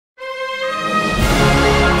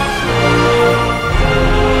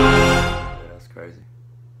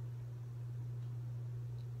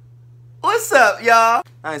up,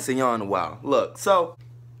 y'all? I ain't seen y'all in a while. Look, so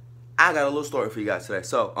I got a little story for you guys today.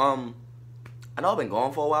 So, I know I've been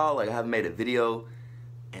gone for a while. Like, I haven't made a video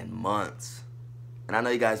in months. And I know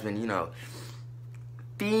you guys been, you know,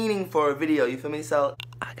 fiending for a video, you feel me? So,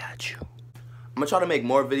 I got you. I'm gonna try to make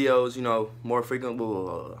more videos, you know, more frequent, blah, blah,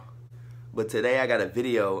 blah, blah. But today I got a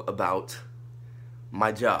video about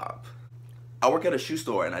my job. I work at a shoe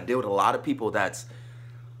store and I deal with a lot of people that's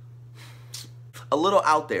a little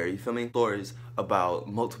out there, you feel me? Stories about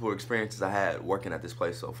multiple experiences I had working at this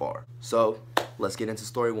place so far. So, let's get into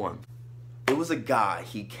story one. It was a guy,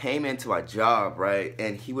 he came into my job, right?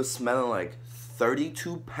 And he was smelling like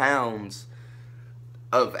 32 pounds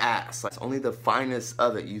of ass. Like, it's only the finest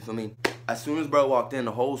of it, you feel me? As soon as bro walked in,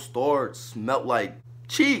 the whole store smelled like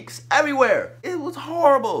cheeks everywhere. It was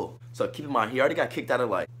horrible. So keep in mind, he already got kicked out of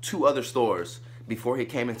like 2 other stores before he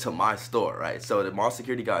came into my store, right? So the mall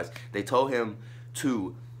security guys, they told him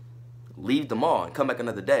to leave the mall and come back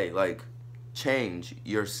another day. Like, change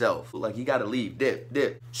yourself. Like, you gotta leave. Dip.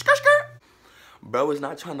 Skirt, skirt. Bro was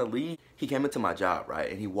not trying to leave. He came into my job, right?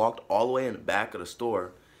 And he walked all the way in the back of the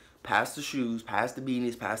store, past the shoes, past the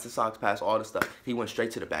beanies, past the socks, past all the stuff. He went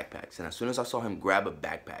straight to the backpacks. And as soon as I saw him grab a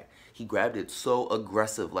backpack, he grabbed it so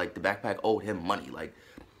aggressive, like the backpack owed him money. Like,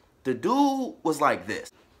 the dude was like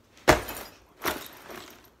this.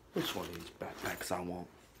 Which one of these backpacks I want?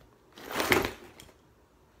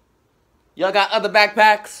 Y'all got other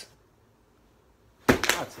backpacks? I'll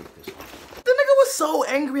take this one. The nigga was so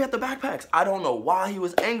angry at the backpacks. I don't know why he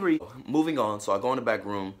was angry. Moving on, so I go in the back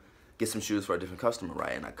room, get some shoes for a different customer,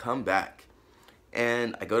 right? And I come back,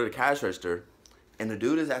 and I go to the cash register, and the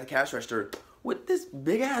dude is at the cash register with this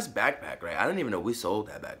big-ass backpack, right? I didn't even know we sold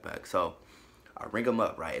that backpack. So I ring him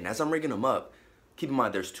up, right? And as I'm ringing him up, keep in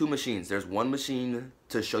mind, there's 2 machines. There's one machine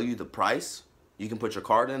to show you the price. You can put your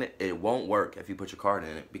card in it. It won't work if you put your card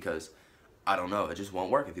in it because, I don't know, it just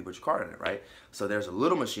won't work if you put your card in it, right? So there's a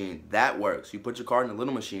little machine that works. You put your card in the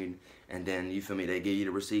little machine, and then, you feel me, they give you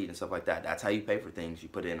the receipt and stuff like that. That's how you pay for things. You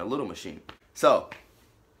put it in a little machine. So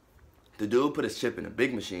the dude put his chip in a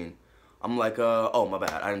big machine. I'm like, oh, my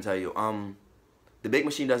bad, I didn't tell you. The big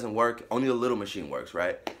machine doesn't work. Only the little machine works,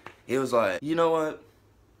 right? He was like, you know what?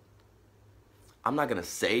 I'm not gonna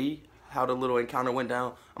say how the little encounter went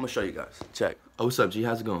down. I'm gonna show you guys. Check. Oh, what's up, G?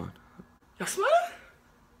 How's it going? Y'all smell that?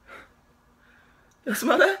 Y'all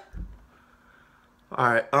smell that?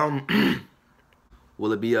 Alright,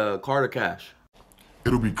 will it be a card or cash?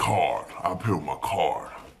 It'll be card. I'll pay with my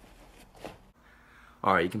card.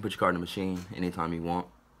 Alright, you can put your card in the machine anytime you want.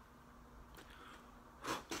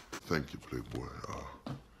 Thank you, Playboy.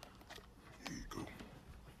 Here you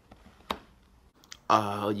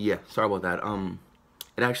go. Yeah, sorry about that.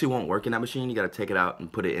 It actually won't work in that machine. You gotta take it out and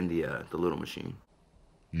put it in the little machine.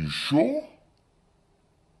 You sure?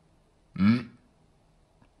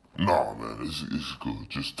 Nah, man, it's good.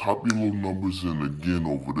 Just type your little numbers in again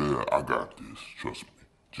over there. I got this. Trust me.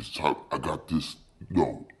 Just type, I got this.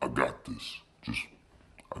 No, I got this.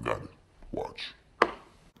 I got it. Watch.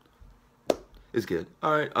 It's good.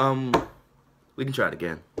 Alright, we can try it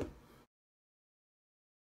again.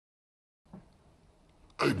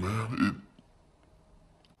 Hey, man,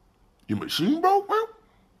 your machine broke, man?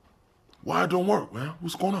 Why it don't work, man?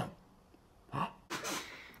 What's going on? Huh?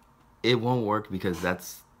 It won't work because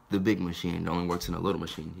that's the big machine. It only works in a little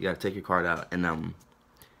machine. You gotta take your card out and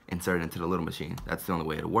insert it into the little machine. That's the only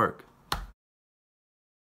way it'll work.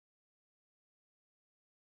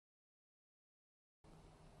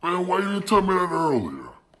 Man, why you didn't tell me that earlier?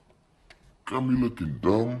 Got me looking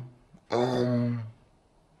dumb.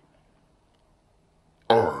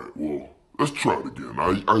 Alright, well, let's try it again.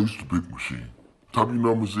 I used the big machine. Type your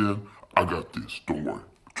numbers in. I got this. Don't worry.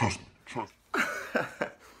 Trust me.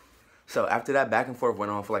 So after that back and forth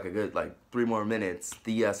went on for like a good 3 more minutes,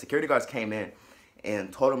 the security guards came in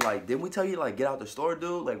and told him, like, didn't we tell you to like get out the store,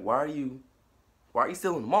 dude? Like, why are you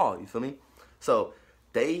still in the mall? You feel me? So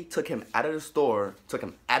they took him out of the store, took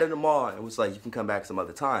him out of the mall, and was like, you can come back some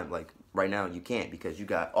other time. Like, right now you can't because you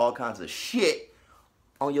got all kinds of shit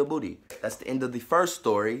on your booty. That's the end of the first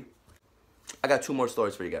story. I got 2 more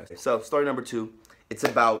stories for you guys. So story number 2, it's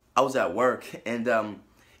about, I was at work and it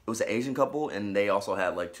was an Asian couple and they also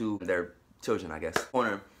had like 2 of their children, I guess.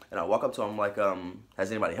 Corner, and I walk up to them like,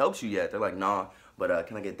 has anybody helped you yet? They're like, nah, but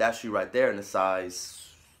can I get that shoe right there in a size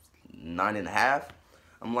 9.5?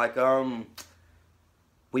 I'm like,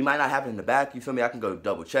 we might not have it in the back, you feel me? I can go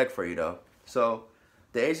double check for you though. So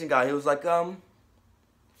the Asian guy, he was like,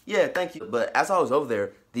 yeah, thank you. But as I was over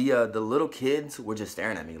there, the little kids were just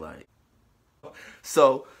staring at me like.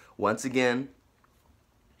 So once again,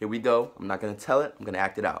 here we go. I'm not gonna tell it. I'm gonna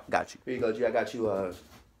act it out. Got you. Here you go, G. I got you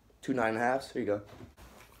 2 9.5s. Here you go.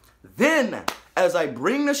 Then, as I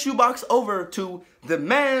bring the shoebox over to the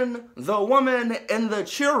man, the woman, and the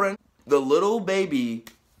children, the little baby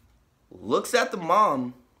looks at the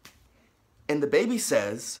mom, and the baby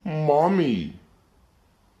says, Mommy,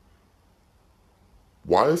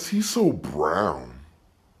 why is he so brown?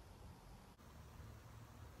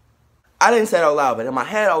 I didn't say it out loud, but in my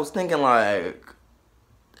head I was thinking like,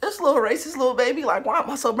 this little racist little baby, like, why am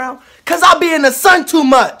I so brown? Cause I be in the sun too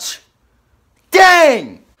much.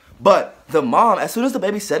 Dang! But the mom, as soon as the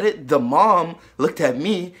baby said it, the mom looked at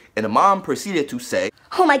me, and the mom proceeded to say,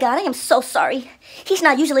 oh my God, I am so sorry. He's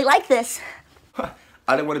not usually like this.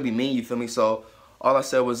 I didn't want to be mean, you feel me? So all I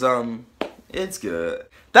said was, it's good.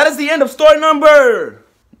 That is the end of story number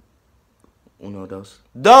uno,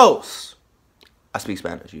 dos. I speak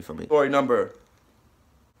Spanish, you feel me? Story number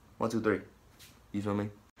 1, 2, 3. You feel me?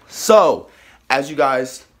 So, as you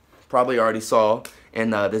guys probably already saw in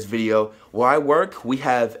this video, where I work, we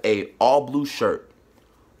have a all blue shirt.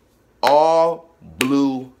 All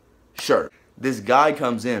blue shirt. This guy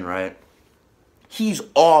comes in, right? He's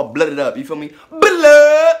all blooded up, you feel me?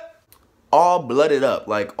 Blood! All blooded up,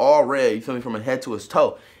 like all red, you feel me, from his head to his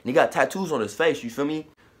toe. And he got tattoos on his face, you feel me?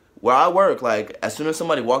 Where I work, like, as soon as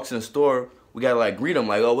somebody walks in the store, we gotta, like, greet him,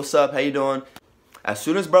 like, oh, what's up, how you doing? As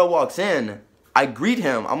soon as bro walks in, I greet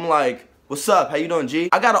him. I'm like, what's up, how you doing, G?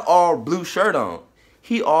 I got an all blue shirt on.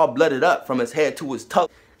 He all blooded up from his head to his toe.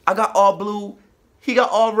 I got all blue, he got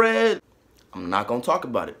all red. I'm not gonna talk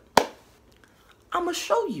about it. I'm gonna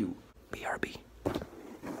show you. BRB.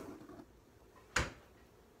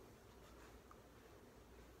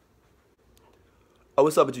 Oh,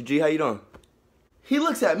 what's up with you, G? How you doing? He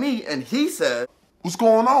looks at me and he said, What's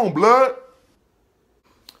going on, blood?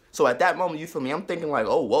 so at that moment, you feel me? I'm thinking like,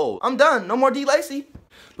 oh, whoa, I'm done. No more D Lacey.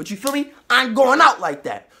 But you feel me? I ain't going out like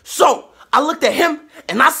that. So I looked at him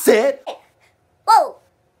and I said, Whoa,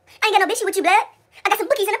 I ain't got no bitchy with you, blood. I got some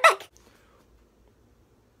bookies in the back.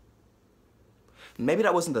 maybe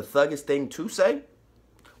that wasn't the thuggish thing to say,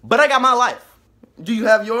 but I got my life. Do you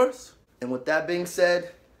have yours? And with that being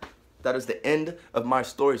said, that is the end of my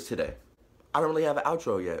stories today. I don't really have an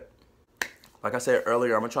outro yet. Like I said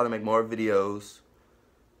earlier, I'm gonna try to make more videos.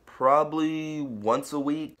 Probably once a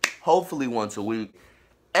week. Hopefully once a week.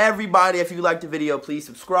 Everybody, if you liked the video, please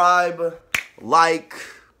subscribe, like,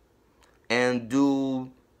 and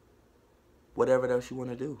do whatever else you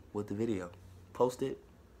want to do with the video. Post it,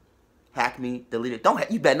 hack me, delete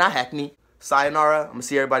it. You better not hack me. Sayonara. I'm gonna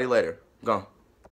see everybody later. Gone.